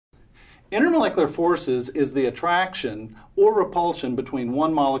Intermolecular forces is the attraction or repulsion between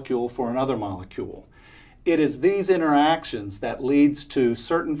one molecule for another molecule. It is these interactions that leads to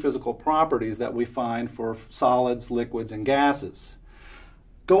certain physical properties that we find for solids, liquids, and gases.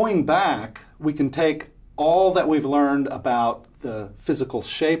 Going back, we can take all that we've learned about the physical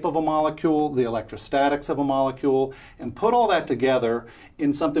shape of a molecule, the electrostatics of a molecule, and put all that together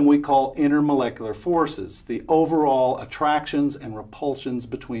in something we call intermolecular forces, the overall attractions and repulsions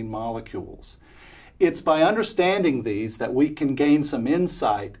between molecules. It's by understanding these that we can gain some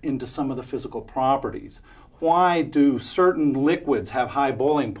insight into some of the physical properties. Why do certain liquids have high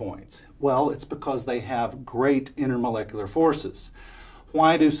boiling points? Well, it's because they have great intermolecular forces.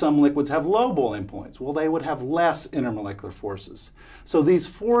 Why do some liquids have low boiling points? Well, they would have less intermolecular forces. So these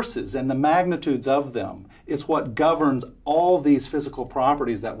forces and the magnitudes of them is what governs all these physical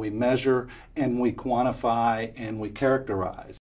properties that we measure and we quantify and we characterize.